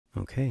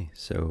Okay,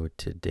 so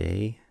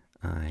today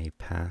I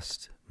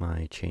passed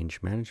my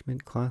change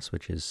management class,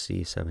 which is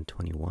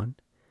C721,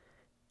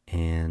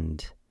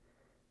 and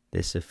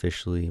this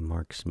officially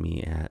marks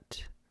me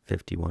at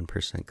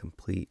 51%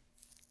 complete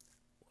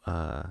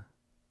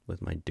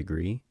with my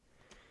degree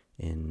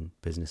in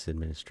business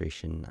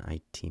administration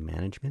IT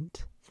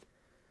management.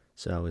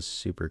 So that was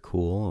super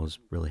cool. I was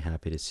really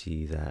happy to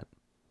see that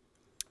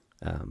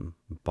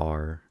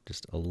bar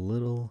just a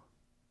little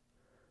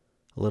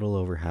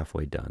over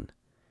halfway done.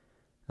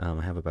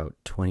 I have about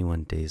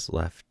 21 days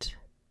left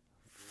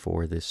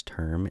for this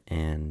term,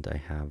 and I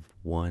have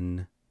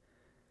one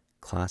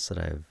class that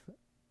I've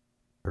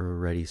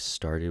already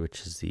started,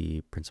 which is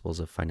the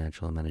Principles of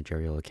Financial and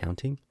Managerial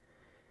Accounting.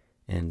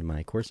 And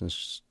my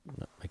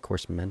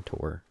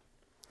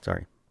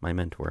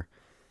mentor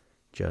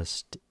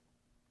just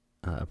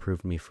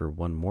approved me for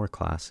one more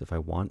class if I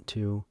want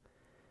to.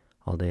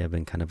 All day I've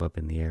been kind of up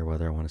in the air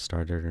whether I want to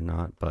start it or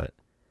not, but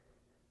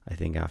I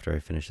think after I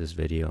finish this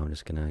video, I'm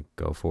just going to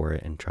go for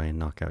it and try and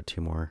knock out two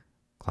more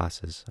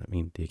classes. I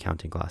mean, the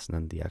accounting class and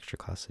then the extra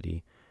class that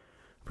he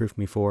approved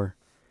me for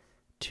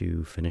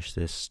to finish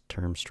this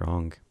term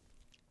strong.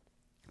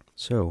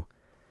 So,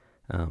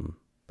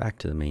 back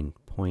to the main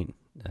point,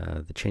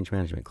 the change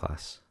management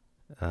class.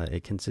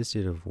 It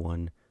consisted of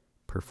one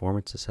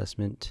performance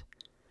assessment,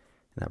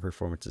 and that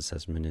performance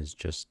assessment is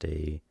just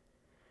a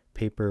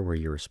paper where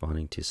you're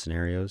responding to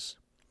scenarios.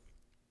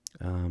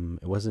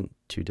 It wasn't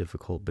too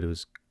difficult, but it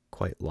was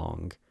quite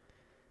long.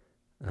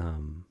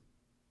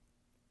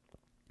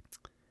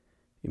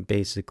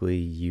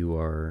 Basically,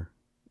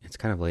 it's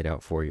kind of laid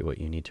out for you what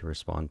you need to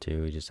respond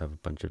to. You just have a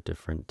bunch of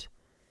different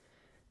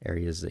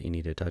areas that you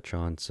need to touch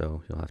on,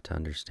 so you'll have to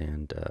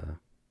understand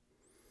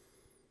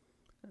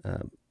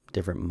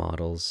different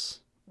models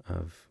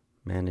of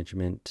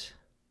management,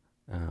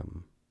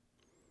 and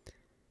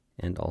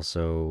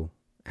also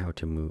how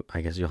to move.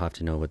 I guess you'll have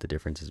to know what the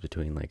difference is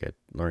between like a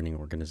learning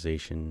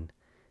organization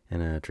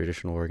and a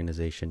traditional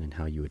organization, and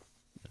how you would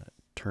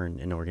turn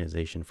an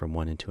organization from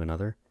one into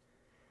another.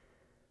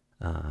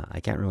 I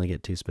can't really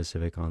get too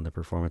specific on the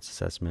performance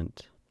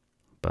assessment,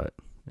 but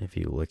if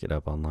you look it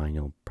up online,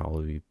 you'll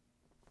probably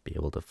be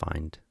able to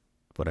find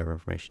whatever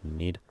information you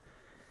need.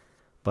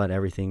 But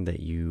everything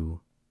that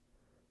you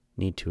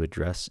need to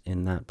address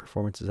in that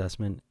performance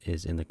assessment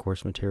is in the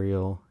course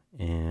material,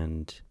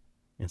 and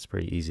it's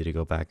pretty easy to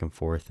go back and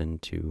forth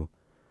and to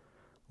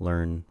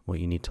learn what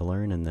you need to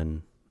learn and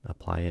then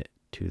apply it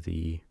to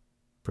the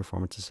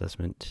performance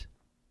assessment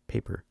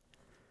paper.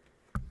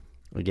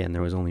 Again,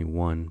 there was only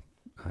one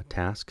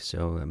task,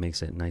 so that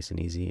makes it nice and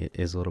easy. It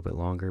is a little bit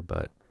longer,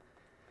 but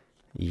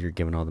you're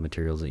given all the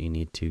materials that you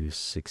need to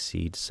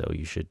succeed, so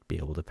you should be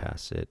able to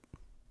pass it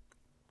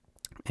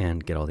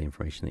and get all the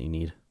information that you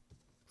need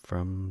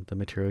from the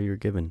material you're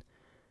given.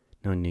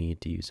 No need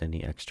to use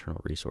any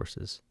external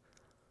resources.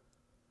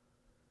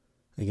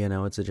 Again, I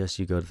would suggest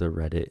you go to the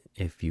Reddit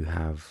if you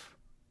have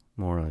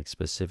more like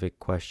specific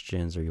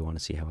questions or you want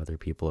to see how other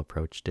people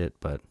approached it,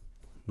 but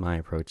my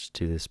approach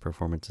to this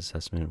performance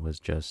assessment was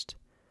just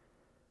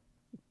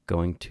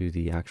going to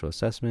the actual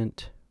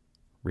assessment,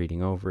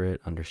 reading over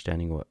it,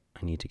 understanding what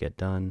I need to get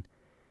done,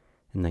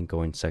 and then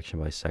going section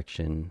by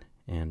section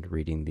and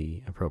reading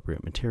the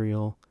appropriate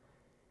material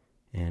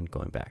and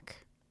going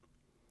back.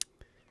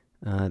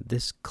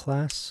 This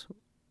class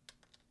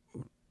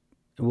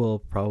will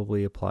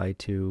probably apply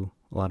to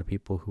a lot of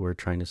people who are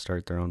trying to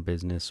start their own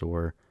business,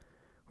 or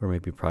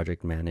maybe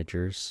project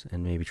managers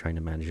and maybe trying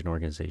to manage an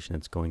organization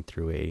that's going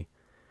through a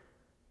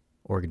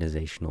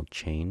organizational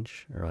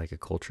change or like a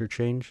culture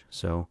change.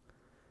 So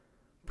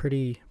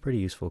pretty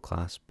useful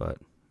class, but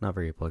not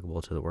very applicable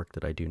to the work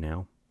that I do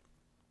now.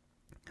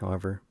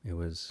 However, it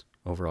was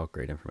overall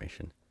great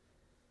information.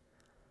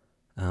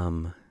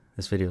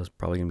 This video is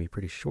probably going to be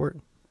pretty short,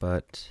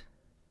 but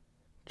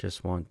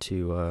just want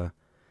to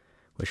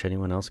wish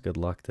anyone else good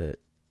luck that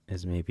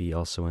is maybe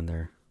also in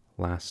their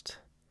last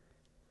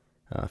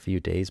few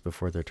days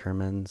before their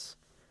term ends.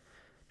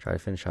 Try to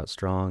finish out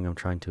strong. I'm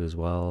trying to as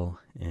well.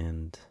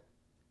 And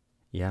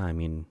yeah, I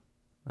mean,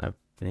 I've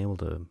been able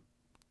to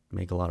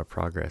make a lot of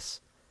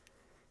progress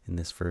in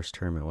this first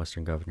term at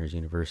Western Governors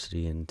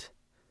University, and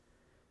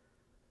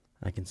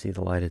I can see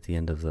the light at the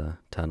end of the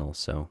tunnel.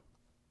 So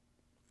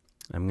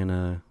I'm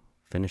gonna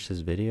finish this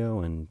video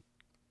and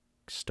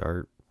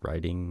start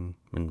writing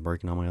and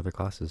working on my other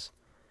classes.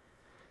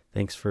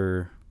 Thanks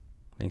for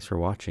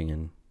watching,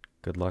 and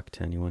good luck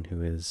to anyone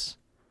who is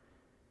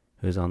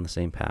on the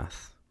same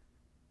path.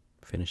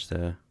 Finish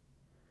the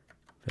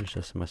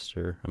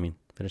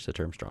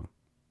term strong.